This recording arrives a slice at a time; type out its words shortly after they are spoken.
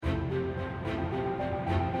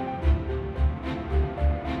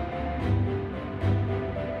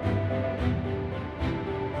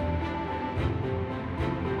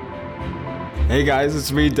Hey guys,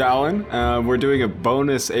 it's me, Dallin. We're doing a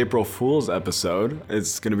bonus April Fool's episode.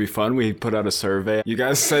 It's gonna be fun. We put out a survey. You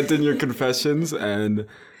guys sent in your confessions, and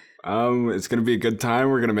it's gonna be a good time.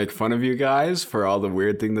 We're gonna make fun of you guys for all the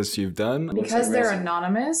weird things you've done. Because they're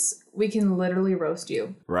anonymous, we can literally roast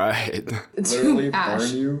you. Right. Literally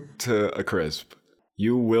burn you to a crisp.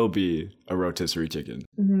 You will be a rotisserie chicken.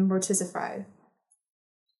 Mm-hmm, roticified.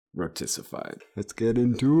 Roticified. Let's get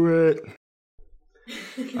into it.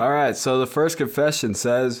 All right, so the first confession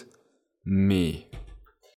says, me.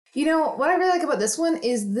 You know, what I really like about this one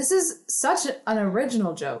is this is such an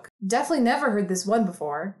original joke. Definitely never heard this one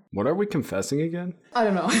before. What are we confessing again? I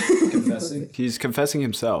don't know. confessing. He's confessing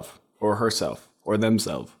himself, or herself, or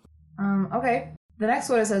themselves. Okay. The next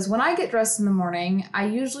one, it says, when I get dressed in the morning, I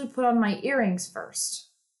usually put on my earrings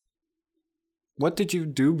first. What did you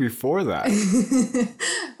do before that?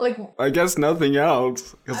 Like, I guess nothing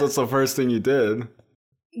else, because that's the first thing you did.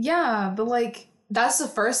 Yeah, but like, that's the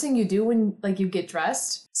first thing you do when like you get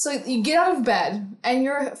dressed. So you get out of bed, and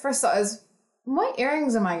your first thought is, what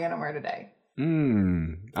earrings am I going to wear today?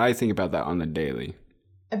 I think about that on the daily.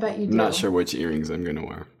 I bet you do. I'm not sure which earrings I'm going to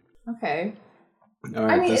wear. Okay. All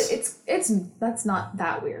right, I mean, that's not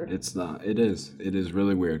that weird. It's not. It is. It is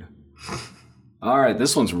really weird. All right,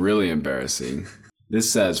 this one's really embarrassing. This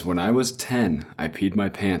says, when I was 10, I peed my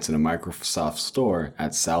pants in a Microsoft store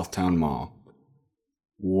at Southtown Mall.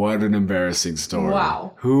 What an embarrassing story.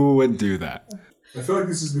 Wow. Who would do that? I feel like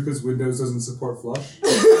this is because Windows doesn't support flush.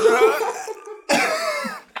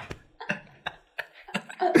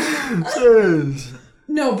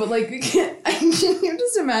 No, but like, you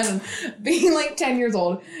just imagine being like 10 years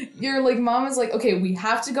old. Your like mom is like, okay, we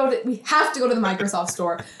have to go to the Microsoft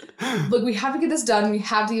store. Look, we have to get this done. We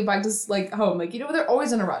have to get back to like home. Like, you know, they're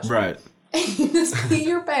always in a rush. Right. And you just pee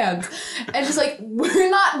your pants. And just like, we're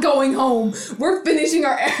not going home. We're finishing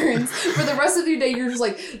our errands. For the rest of your day, you're just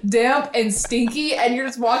like damp and stinky. And you're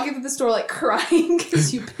just walking through the store like crying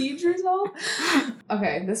because you peed yourself.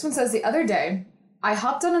 Okay, this one says, the other day, I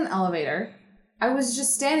hopped on an elevator. I was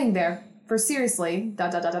just standing there for seriously,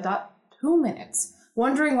 2 minutes,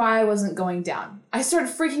 wondering why I wasn't going down. I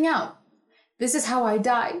started freaking out. This is how I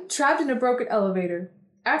died, trapped in a broken elevator.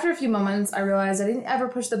 After a few moments, I realized I didn't ever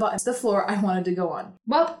push the button to the floor I wanted to go on.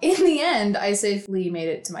 Well, in the end, I safely made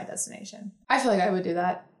it to my destination. I feel like I would do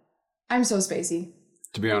that. I'm so spacey.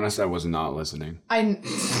 To be honest, I was not listening.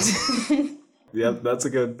 Yep, that's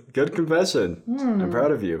a good confession. I'm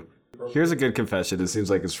proud of you. Here's a good confession. It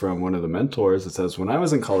seems like it's from one of the mentors. It says, when I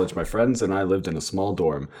was in college, my friends and I lived in a small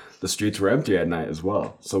dorm. The streets were empty at night as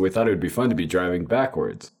well, so we thought it would be fun to be driving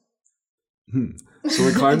backwards. So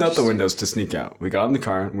we climbed out the windows to sneak out. We got in the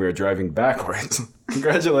car and we were driving backwards.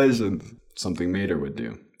 Congratulations. Something Mater would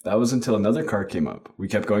do. That was until another car came up. We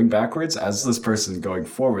kept going backwards as this person going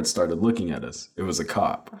forward started looking at us. It was a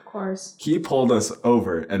cop. of course. He pulled us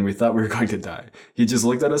over and we thought we were going to die. He just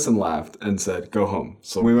looked at us and laughed and said, go home.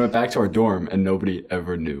 So we went back to our dorm and nobody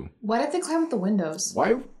ever knew. Why did they climb up the windows?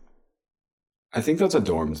 Why? I think that's a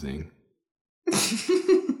dorm thing.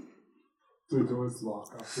 The doors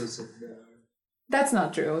lock after a certain hour. That's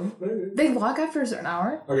not true. They lock after a certain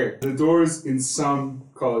hour? Okay, the doors in some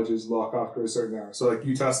colleges lock after a certain hour. So like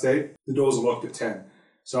Utah State, the doors are locked at 10.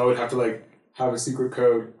 So I would have to like have a secret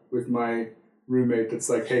code with my roommate that's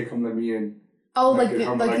like, hey, come let me in. Oh, And I like get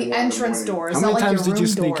home the at, 1 entrance in the morning. doors, How not many like times your did you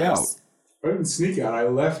room sneak doors. out? I didn't sneak out. I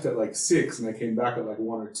left at like 6 and I came back at like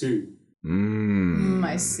 1 or 2.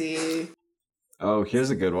 I see. Oh, here's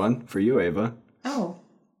a good one for you, Ava. Oh,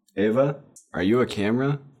 Ava, are you a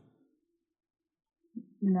camera?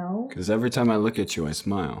 no. Because every time I look at you, I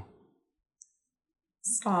smile.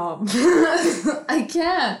 Stop. I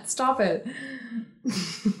can't. Stop it.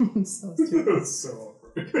 So stupid. That's so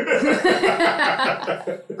awkward.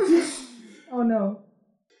 Oh, no.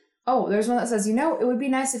 Oh, there's one that says, you know, it would be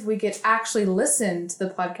nice if we could actually listen to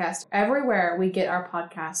the podcast everywhere we get our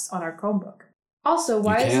podcasts on our Chromebook. Also,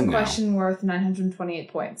 why is the question worth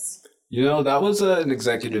 928 points? You know, that was an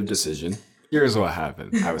executive decision. Here's what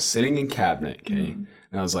happened. I was sitting in cabinet, okay?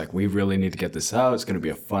 And I was like, we really need to get this out. It's going to be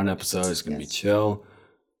a fun episode. It's going to be chill.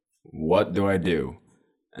 What do I do?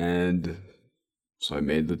 And so I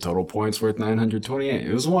made the total points worth 928.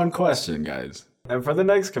 It was one question, guys. And for the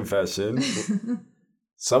next confession,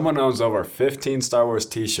 someone owns over 15 Star Wars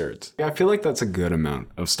t-shirts. I feel like that's a good amount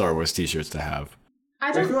of Star Wars t-shirts to have.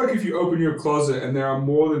 I feel like if you open your closet and there are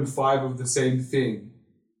more than 5 of the same thing,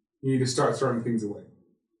 you need to start throwing things away.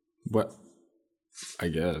 What? I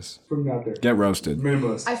guess. Put them out there. Get roasted.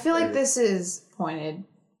 Minimalist. I feel like this is pointed,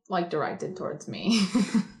 like directed towards me.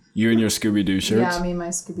 You and your Scooby-Doo shirts? Yeah, me and my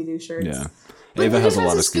Scooby-Doo shirts. Yeah. But Ava has a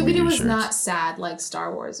lot of Scooby-Doo Scooby-Doo is shirts. not sad like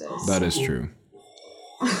Star Wars is. That is true.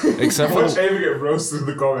 Except for Watch Ava get roasted in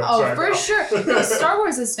the comments right for now. sure. No, Star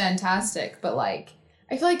Wars is fantastic, but like,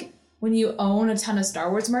 I feel like when you own a ton of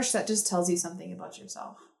Star Wars merch, that just tells you something about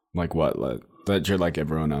yourself. like what? Like, that you're like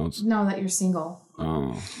everyone else? No, that you're single.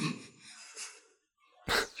 Oh.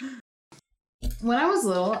 When I was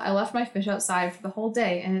little, I left my fish outside for the whole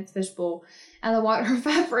day in its fishbowl, and the water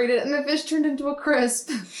evaporated and the fish turned into a crisp.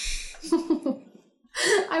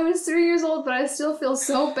 I was 3 years old, but I still feel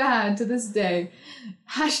so bad to this day.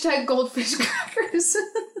 Hashtag goldfish crackers.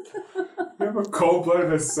 You have a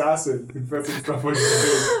cold-blooded assassin confessing stuff like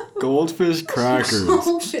this. Goldfish crackers.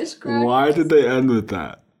 Goldfish crackers. Why did they end with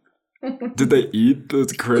that? Did they eat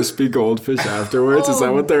the crispy goldfish afterwards? Is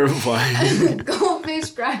that what they're implying? Goldfish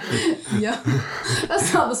crackers. Yum.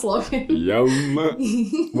 That's not the slogan. Yum.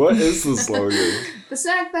 What is the slogan? The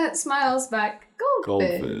snack that smiles back.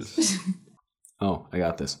 Goldfish. Oh, I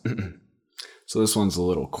got this. So this one's a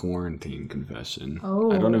little quarantine confession.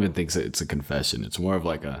 Oh. I don't even think it's a confession. It's more of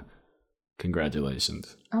like a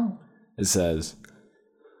congratulations. Oh. It says,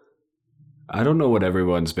 I don't know what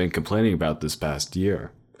everyone's been complaining about this past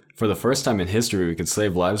year. For the first time in history, we could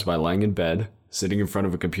save lives by lying in bed, sitting in front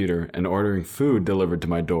of a computer, and ordering food delivered to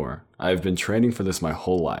my door. I have been training for this my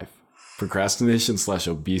whole life.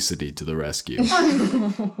 Procrastination/obesity to the rescue.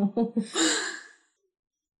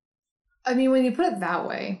 I mean, when you put it that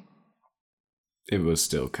way. It was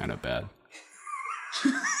still kind of bad.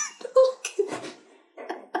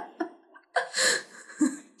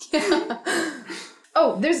 Yeah.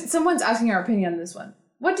 Oh, someone's asking our opinion on this one.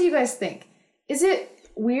 What do you guys think? Is it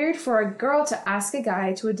weird for a girl to ask a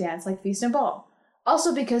guy to a dance like Feast and Ball?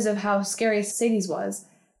 Also, because of how scary Sadie's was,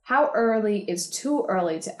 how early is too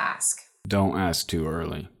early to ask? Don't ask too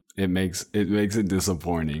early. It makes it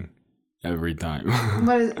disappointing every time.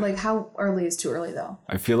 Like, how early is too early, though?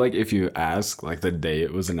 I feel like if you ask like the day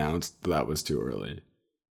it was announced, that was too early.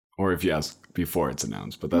 Or if you ask before it's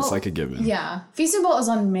announced, but that's like a given. Yeah. Feast and Ball is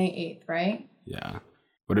on May 8th, right? Yeah.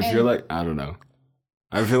 But if you're like, I don't know.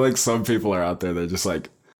 I feel like some people are out there, they're just like,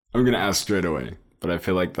 I'm going to ask straight away. But I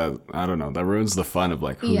feel like that, I don't know, that ruins the fun of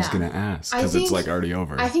like, who's going to ask? Because it's like already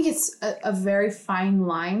over. I think it's a very fine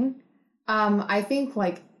line. I think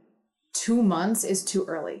like 2 months is too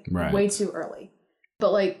early. Right. Way too early.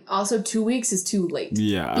 But like also 2 weeks is too late.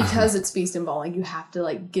 Yeah. Because it's Feast and Ball. Like you have to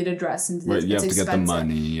like get a dress and right, you have to get the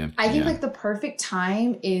money. I think like the perfect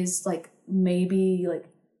time is like maybe like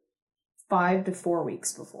 5 to 4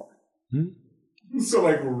 weeks before. So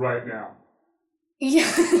like right now.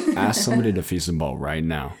 Yeah. Ask somebody to Feast and Ball right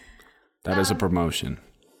now. That is a promotion.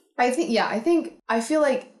 I feel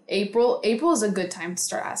like April is a good time to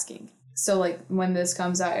start asking. So like when this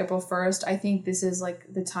comes out April 1st, I think this is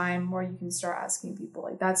like the time where you can start asking people.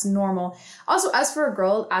 Like that's normal. Also, as for a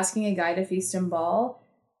girl asking a guy to Feast and Ball,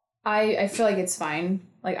 I feel like it's fine.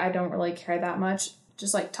 Like I don't really care that much.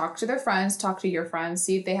 Just like talk to their friends, talk to your friends,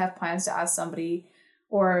 see if they have plans to ask somebody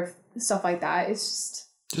or stuff like that. It's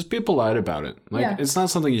just be polite about it. Like it's not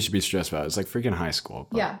something you should be stressed about. It's like freaking high school.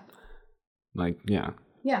 But yeah. Like, yeah.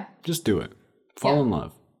 Yeah. Just do it. Fall in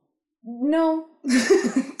love. No.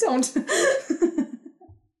 Don't.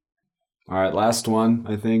 All right, last one,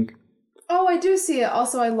 I think. Oh, I do see it.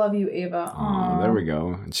 Also, I love you, Ava. Oh, there we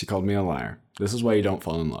go. And she called me a liar. This is why you don't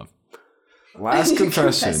fall in love. Last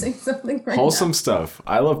confession. Right Wholesome now. stuff.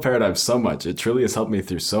 I love Paradigm so much. It truly has helped me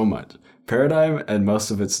through so much. Paradigm and most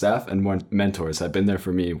of its staff and mentors have been there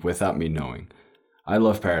for me without me knowing. I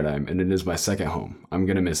love Paradigm, and it is my second home. I'm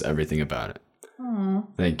going to miss everything about it. Aww.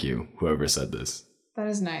 Thank you, whoever said this. That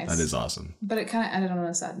is nice. That is awesome. But it kind of ended on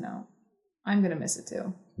a sad note. I'm going to miss it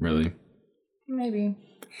too. Really? Maybe.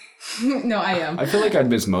 No, I am. I feel like I'd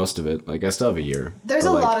miss most of it. Like, I still have a year. There's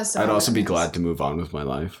a lot of stuff. I'd also be glad to move on with my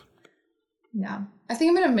life. Yeah. I think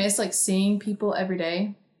I'm going to miss, like, seeing people every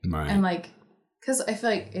day. Right. And, like, because I feel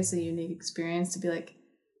like it's a unique experience to be, like,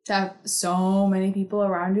 to have so many people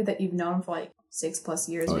around you that you've known for, like, 6+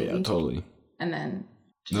 years, oh, maybe. yeah, totally. And then...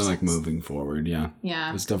 No, like, moving forward, yeah.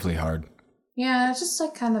 Yeah. It's definitely hard. Yeah, it's just,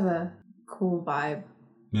 like, kind of a cool vibe.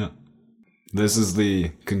 Yeah. This is the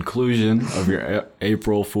conclusion of your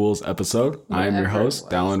April Fool's episode. I am your host,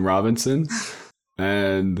 Dallin Robinson.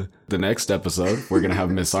 And the next episode, we're going to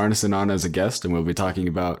have Miss Arneson on as a guest, and we'll be talking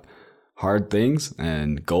about hard things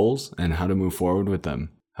and goals and how to move forward with them.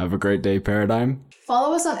 Have a great day, Paradigm.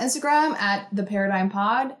 Follow us on Instagram at The Paradigm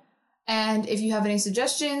Pod. And if you have any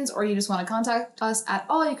suggestions or you just want to contact us at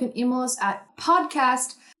all, you can email us at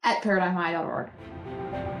podcast@paradigmhigh.org.